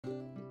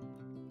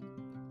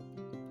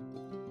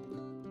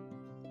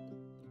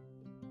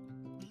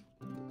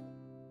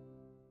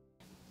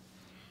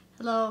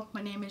Hello,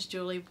 my name is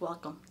Julie.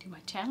 Welcome to my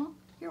channel.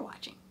 You're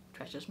watching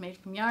Treasures Made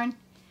from Yarn.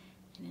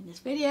 And in this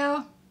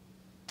video,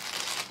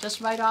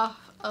 just right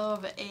off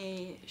of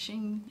a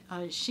Sheen,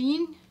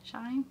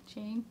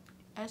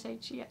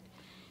 S-H-E,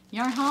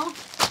 yarn haul,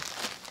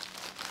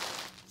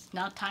 it's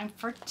now time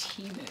for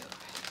TEMU.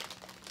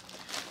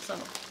 So,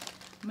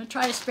 I'm going to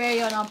try to spare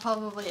you, and I'll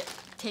probably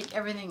take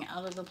everything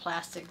out of the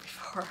plastic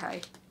before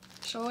I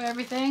show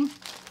everything.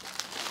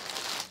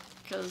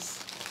 Because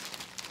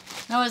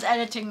when I was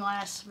editing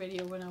last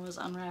video, when I was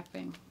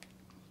unwrapping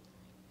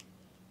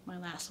my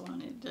last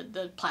one,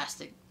 the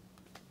plastic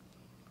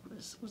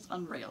was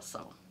unreal, so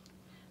I'm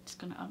just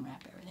going to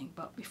unwrap everything.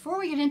 But before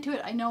we get into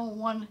it, I know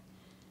one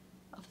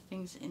of the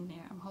things in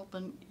there I'm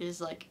hoping is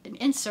like an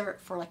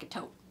insert for like a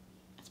tote.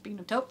 Speaking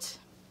of totes,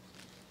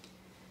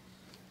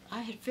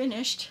 I had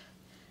finished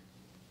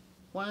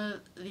one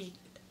of the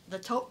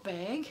tote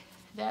bag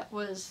that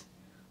was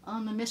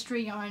on the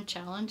Mystery Yarn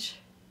Challenge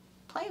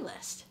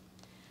playlist.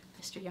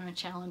 Mystery Yarn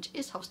Challenge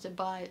is hosted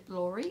by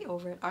Lori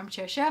over at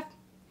Armchair Chef.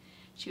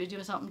 She was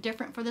doing something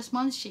different for this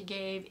month. She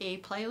gave a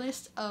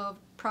playlist of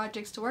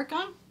projects to work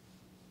on.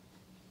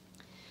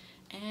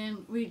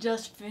 And we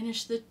just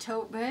finished the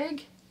tote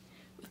bag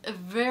with a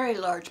very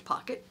large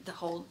pocket to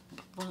hold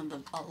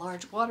a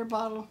large water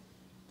bottle.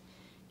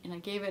 And I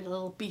gave it a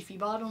little beefy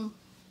bottom.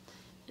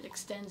 It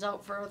extends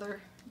out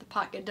further, the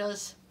pocket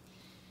does.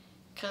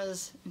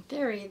 Because in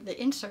theory,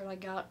 the insert I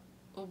got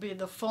will be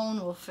the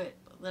phone will fit.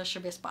 There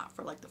should be a spot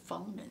for like the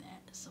phone in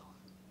that. So,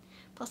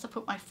 plus I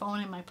put my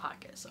phone in my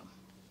pocket. So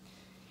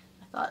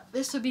I thought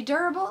this would be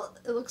durable.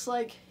 It looks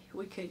like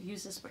we could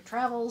use this for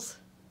travels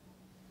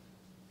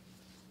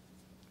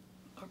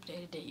or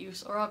day-to-day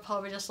use. Or I'll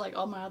probably just like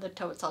all my other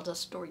totes, I'll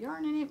just store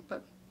yarn in it.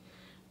 But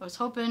I'm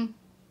hoping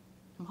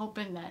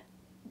that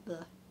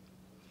the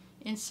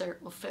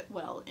insert will fit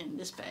well in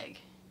this bag.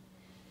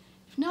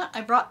 If not,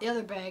 I brought the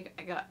other bag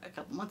I got a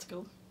couple months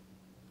ago.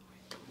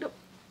 Nope,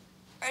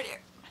 right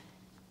here.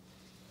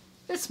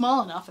 It's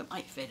small enough it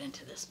might fit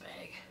into this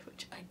bag,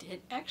 which I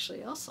did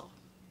actually also.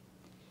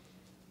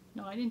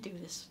 No, I didn't do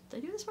this. Did I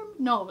do this for?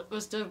 No, it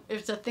was the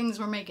Things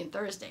We're Making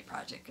Thursday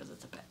project, because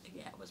it's a bag.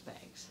 Yeah, it was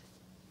bags.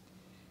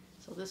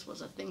 So this was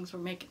a Things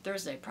We're Making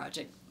Thursday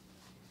project,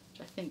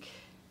 which I think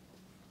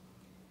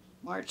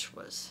March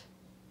was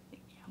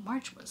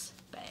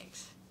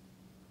bags.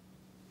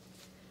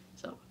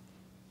 So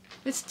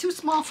if it's too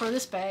small for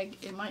this bag,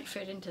 it might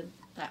fit into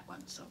that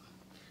one. So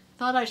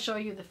thought I'd show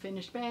you the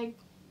finished bag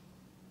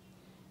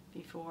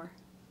before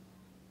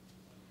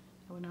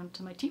I went on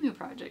to my TEMU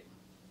project.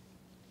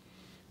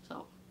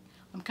 So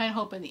I'm kind of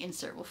hoping the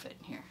insert will fit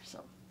in here.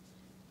 So,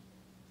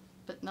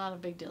 but not a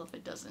big deal if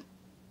it doesn't.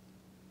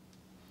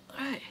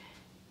 Alright.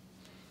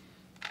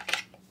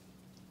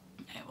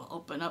 I will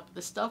open up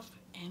the stuff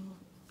and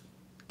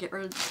get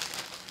rid of,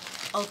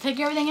 I'll take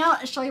everything out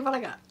and show you what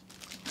I got.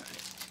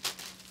 Alright.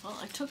 Well,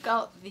 I took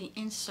out the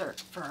insert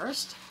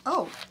first.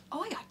 Oh,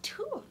 I got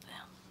two of them.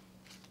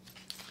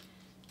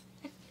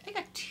 I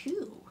got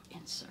two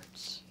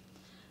inserts.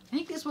 I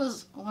think this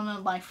was one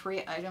of my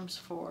free items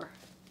for,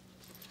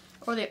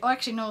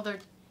 actually no, they're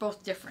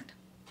both different,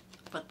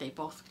 but they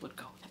both would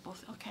go.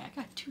 Okay, I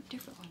got two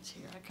different ones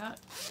here. I got,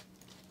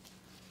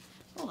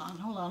 hold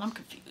on, I'm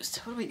confused.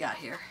 What do we got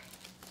here?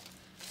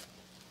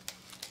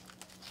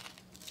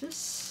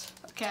 This,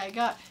 okay,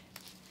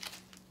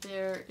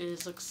 there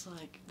is, looks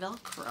like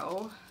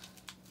Velcro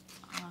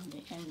on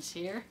the ends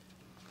here.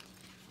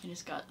 And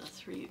it's got the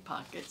 3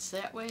 pockets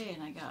that way,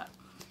 and I got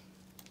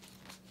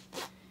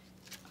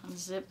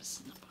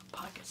unzips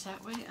pockets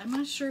that way. I'm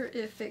not sure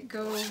if it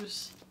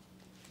goes,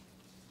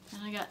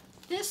 and I got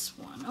this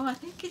one. Oh, I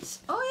think it's,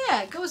 oh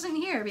yeah, it goes in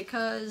here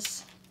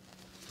because,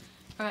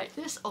 alright,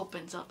 this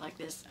opens up like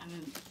this, and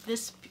then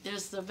this,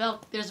 there's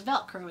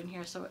Velcro in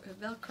here, so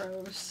it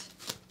Velcros.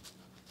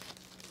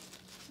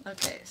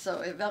 Okay,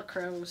 so it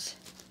Velcros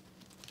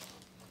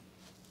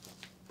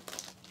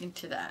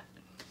into that.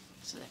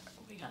 So there,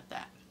 we got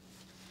that.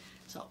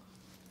 So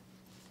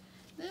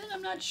then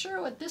I'm not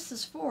sure what this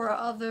is for,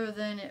 other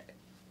than it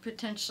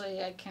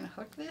potentially I can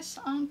hook this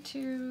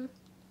onto,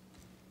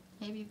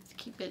 maybe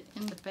keep it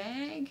in the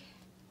bag.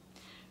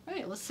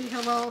 Alright, let's see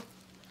how well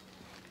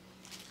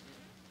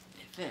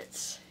it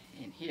fits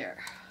in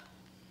here.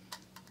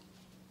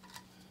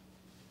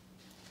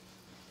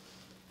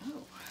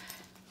 Oh.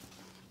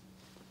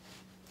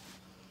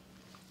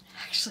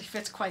 Actually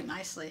fits quite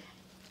nicely.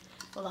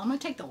 Well, I'm going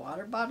to take the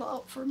water bottle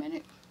out for a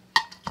minute.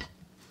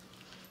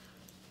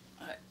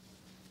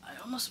 I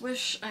almost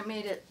wish I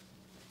made it,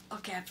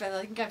 okay, I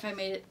think if I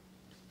made it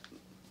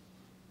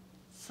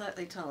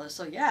slightly taller.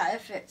 So yeah,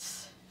 it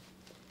fits.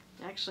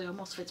 It actually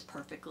almost fits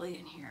perfectly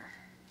in here.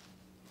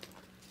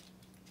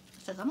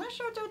 It says, I'm not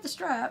sure what to do with the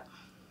strap.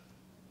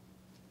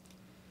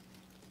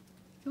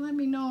 You let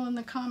me know in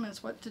the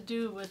comments what to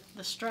do with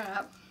the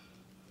strap.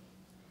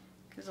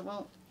 Because it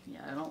won't,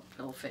 yeah,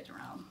 it'll fit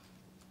around.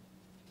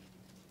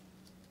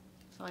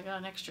 So I got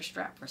an extra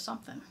strap for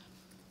something.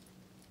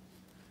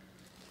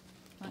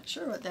 Not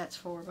sure what that's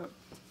for, but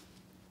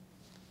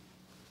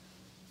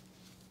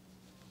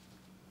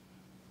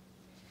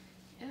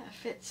Yeah, it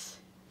fits.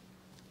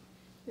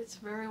 Fits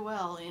very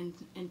well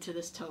into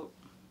this tote.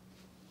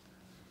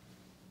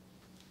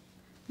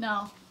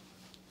 Now,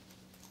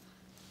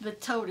 the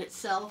tote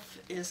itself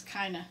is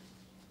kind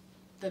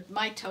of,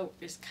 my tote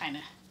is kind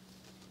of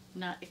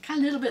not, it's kind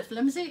of a little bit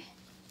flimsy.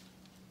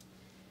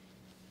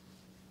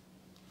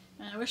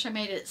 And I wish I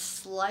made it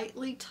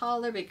slightly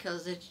taller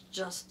because it's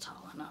just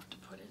tall enough to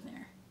put in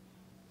there.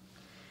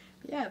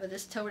 But yeah, but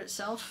this tote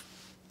itself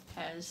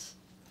has,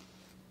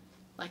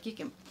 like, you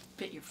can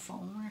fit your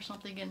phone or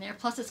something in there.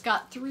 Plus it's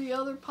got 3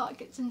 other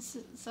pockets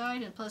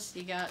inside, and plus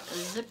you got a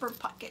zipper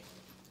pocket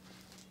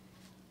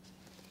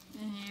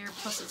in here.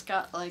 Plus it's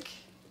got like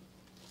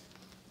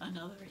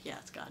another, yeah,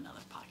 it's got another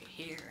pocket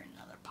here and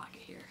another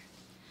pocket here.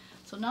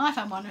 So now if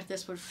I wonder if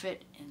this would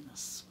fit in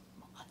this,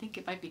 I think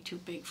it might be too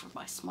big for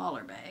my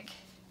smaller bag,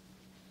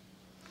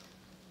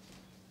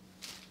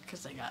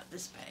 because I got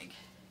this bag.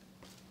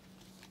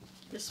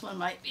 This one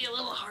might be a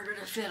little harder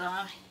to fit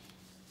on.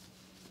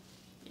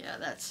 Yeah,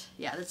 that's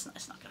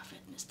not gonna fit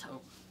in this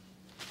tote.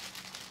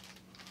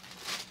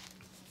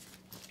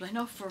 But I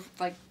know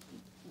if I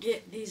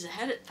get these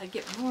ahead, if I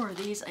get more of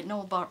these, I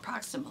know about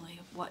approximately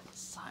what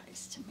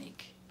size to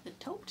make the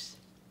totes.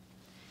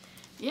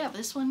 Yeah,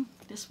 this one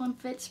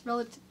fits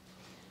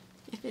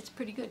it fits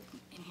pretty good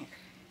in here.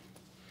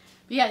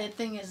 But yeah, the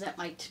thing is that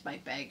my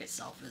bag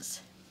itself is,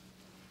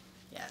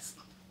 yes,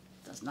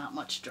 there's not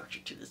much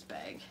structure to this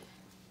bag.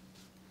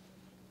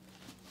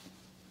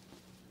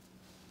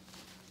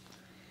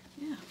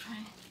 Yeah, okay.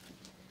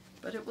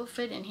 But it will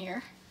fit in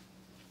here.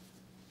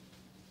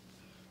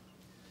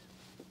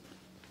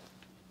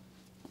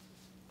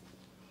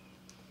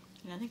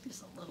 And I think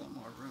there's a little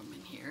more room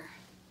in here.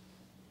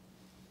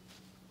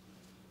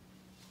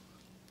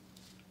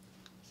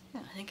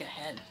 Yeah, I think I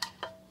had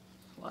a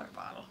water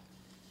bottle.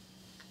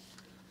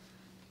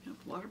 Got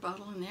a water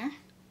bottle in there.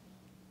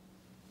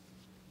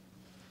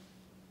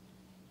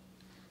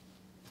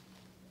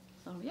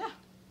 So yeah,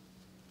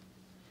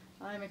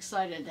 I'm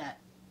excited that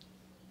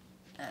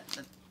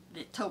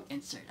the tote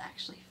insert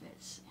actually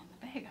fits in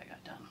the bag I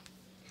got done.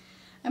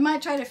 I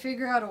might try to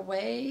figure out a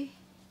way,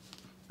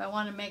 if I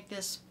want to make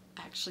this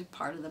actually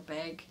part of the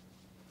bag,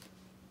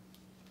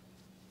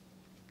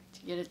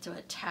 to get it to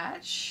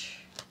attach.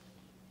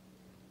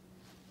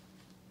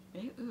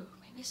 Maybe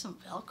some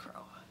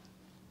Velcro.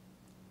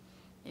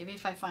 Maybe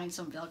if I find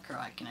some Velcro,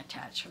 I can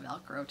attach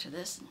Velcro to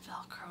this and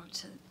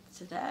Velcro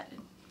to that,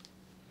 and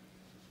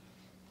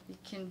we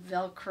can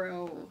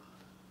Velcro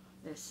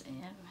this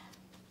in.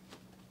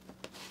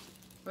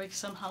 We can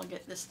somehow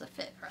get this to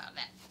fit around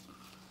that.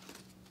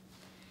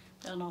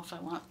 Don't know if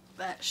I want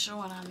that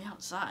showing on the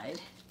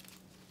outside.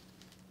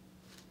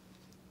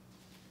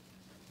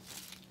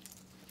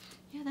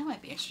 Yeah, that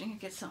might be interesting.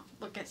 Get some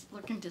look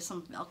into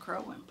some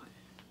Velcro and put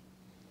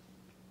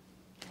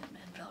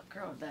and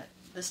Velcro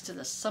this to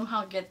this.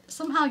 Somehow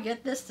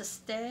get this to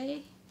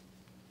stay.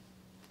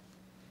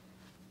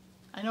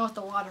 I know with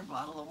the water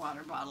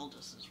bottle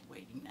just is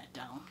weighting that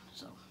down.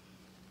 So,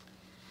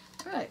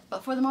 all right.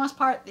 But for the most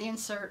part, the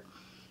insert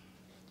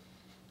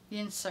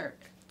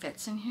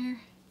fits in here.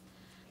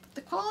 But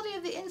the quality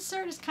of the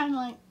insert is kind of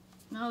like,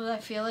 now that I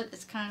feel it,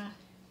 it's kind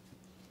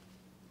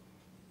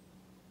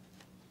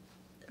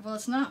of, well,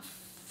 it's not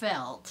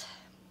felt,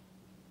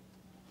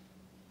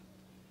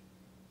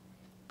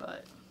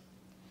 but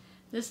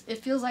it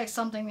feels like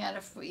something that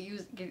if we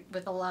use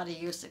with a lot of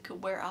use, it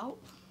could wear out.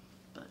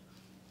 But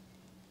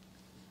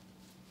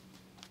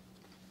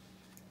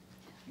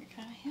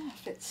yeah, it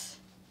fits.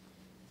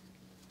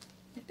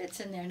 It fits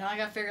in there. Now I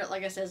gotta figure out,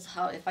 like I said,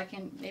 how, if I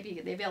can,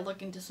 maybe I'll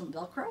look into some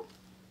Velcro,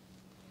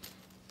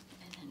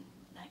 and then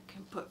I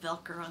can put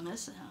Velcro on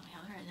this and on the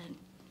other, and then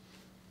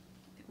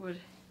it would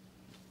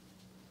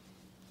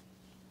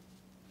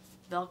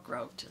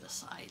Velcro to the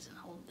sides and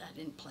hold that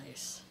in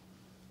place.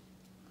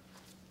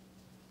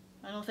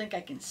 I don't think I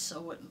can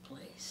sew it in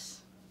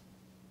place.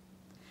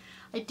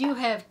 I do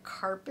have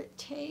carpet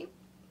tape,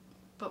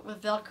 but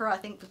with Velcro, I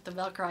think with the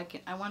Velcro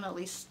I want to at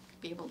least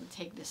be able to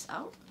take this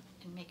out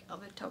and make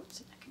other totes,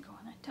 and I can go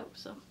on that tote.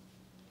 So,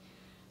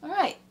 all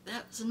right,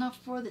 that was enough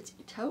for the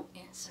tote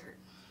insert.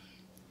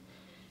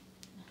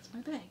 That's my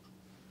bag.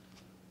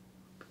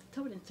 Put the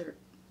tote insert.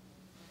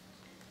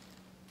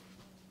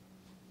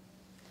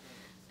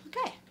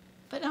 Okay,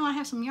 but now I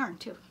have some yarn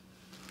too.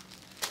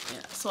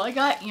 Yeah, so I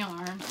got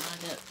yarn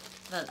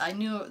that I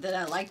knew that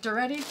I liked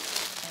already, and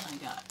I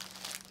got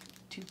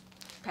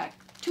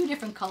two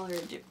different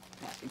colored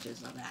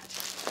packages of that.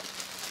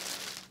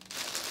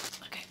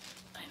 Okay,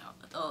 I know,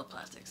 with all the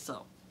plastic.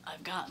 So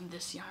I've gotten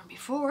this yarn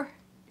before.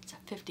 It's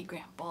a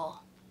 50-gram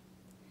ball.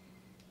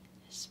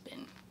 It's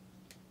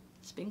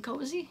been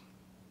cozy.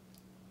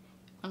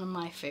 One of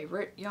my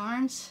favorite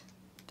yarns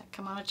that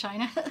come out of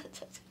China.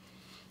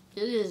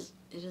 It is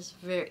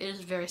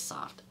very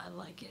soft. I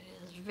like it.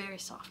 It is very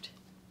soft.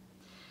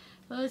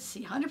 Let's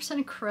see,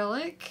 100%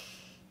 acrylic.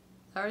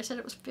 I already said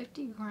it was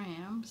 50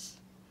 grams.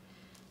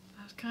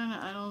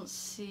 I don't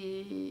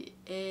see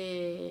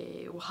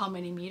how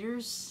many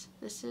meters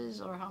this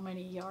is or how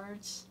many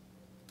yards.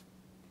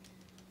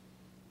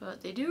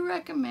 But they do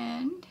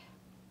recommend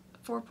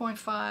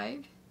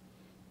 4.5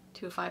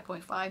 to a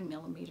 5.5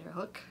 millimeter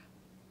hook,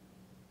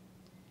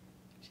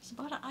 which is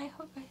about an eye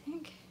hook, I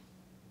think.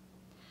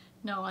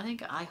 No, I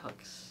think eye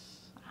hooks.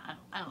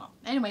 I don't know.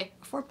 Anyway,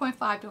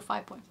 4.5 to a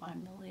 5.5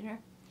 millimeter.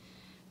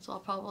 So I'll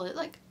probably,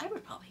 like, I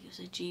would probably use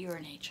a G or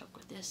an H hook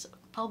with this.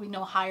 Probably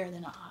no higher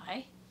than an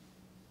I.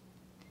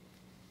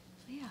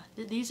 So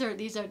yeah, these are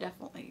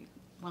definitely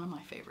one of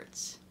my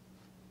favorites.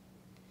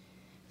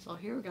 So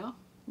here we go.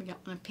 We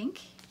got one in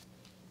pink.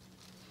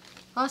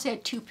 I also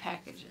had 2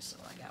 packages, so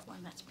I got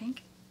one that's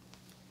pink.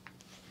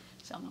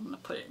 So I'm gonna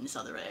put it in this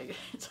other egg.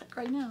 It's like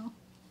right now.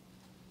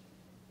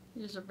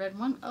 Here's a red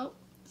one. Oh,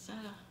 is that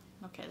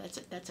a, okay, that's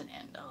it. That's an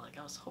end. Oh, like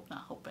I was not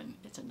hoping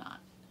it's a knot.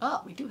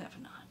 Oh, we do have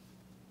a knot.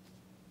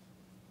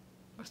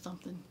 Or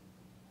something.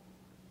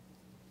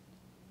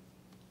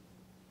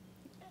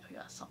 Yeah, we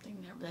got something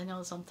there. But I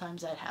know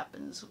sometimes that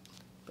happens,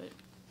 but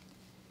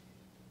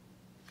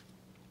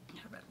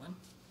yeah, red one.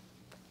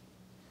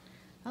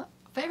 Oh,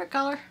 favorite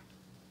color.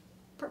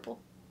 Purple.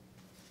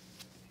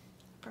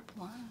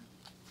 Purple one.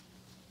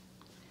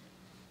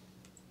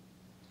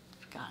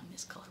 I've gotten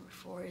this color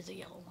before. Is a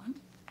yellow one.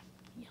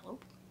 Yellow.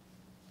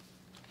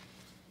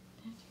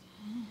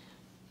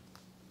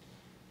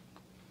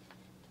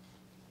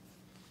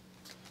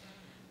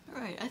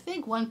 Alright, I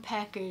think one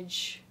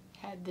package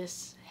had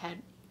this,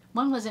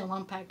 one was in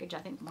one package, I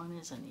think one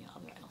is in the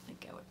other. I don't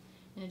think I would.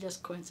 And it's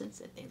just coincidence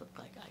that they look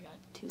like I got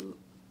 2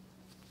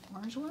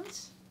 orange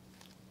ones.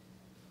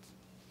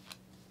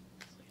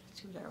 So I got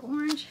 2 that are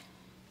orange.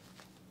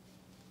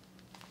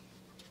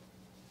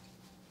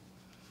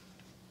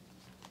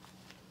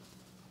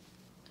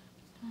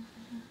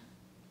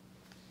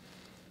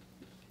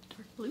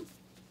 Dark blue.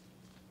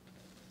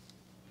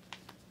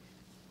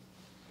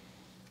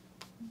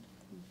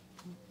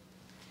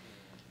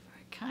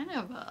 Kind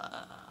of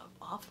a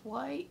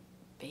off-white,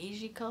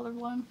 beigey colored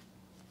one.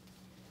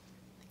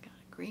 I got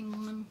a green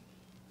one.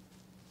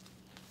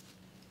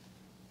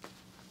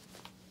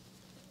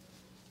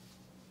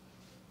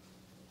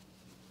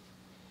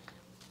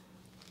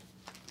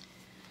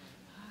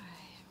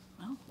 Alright,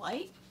 well,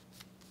 white.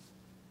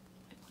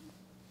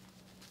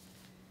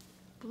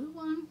 Blue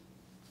one.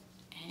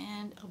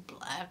 And a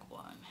black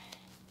one.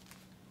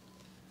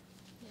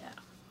 Yeah,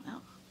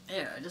 well,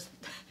 there, I just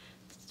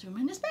threw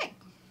them in this bag.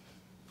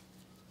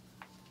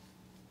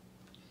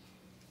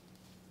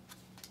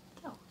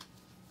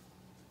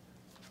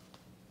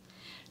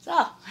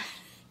 So,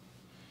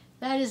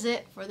 that is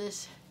it for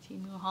this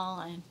TEMU haul,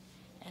 and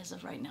as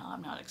of right now,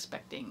 I'm not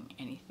expecting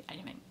anything. I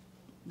mean,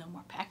 no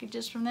more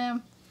packages from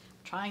them.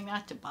 I'm trying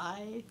not to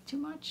buy too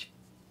much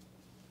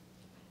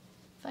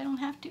if I don't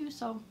have to,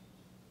 so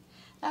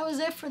that was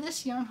it for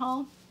this yarn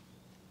haul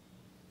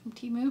from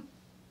TEMU.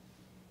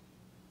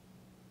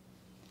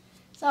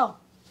 So,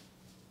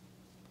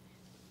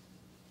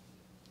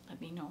 let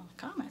me know in the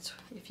comments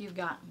if you've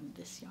gotten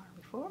this yarn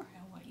before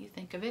and what you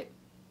think of it.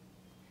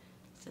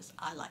 Says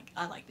I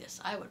like this.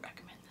 I would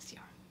recommend this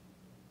yarn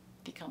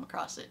if you come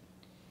across it.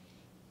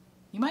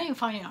 You might even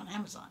find it on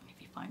Amazon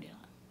if you find it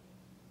on.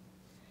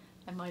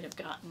 I might have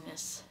gotten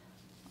this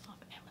off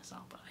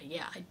Amazon, but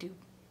yeah, I do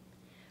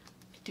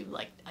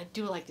like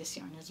this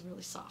yarn. It's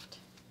really soft.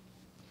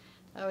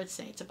 I would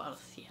say it's about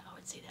I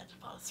would say that's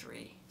about a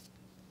 3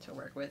 to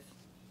work with.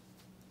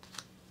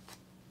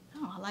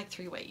 Oh, I like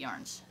 3-weight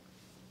yarns.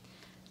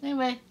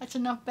 Anyway, that's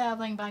enough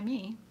babbling by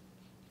me.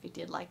 If you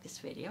did like this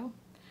video,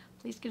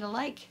 please give it a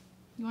like.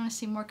 If you want to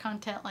see more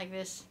content like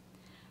this,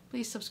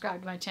 please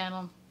subscribe to my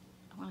channel.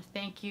 I want to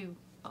thank you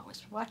always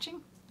for watching.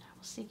 I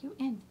will see you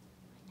in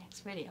my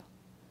next video.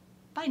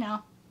 Bye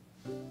now.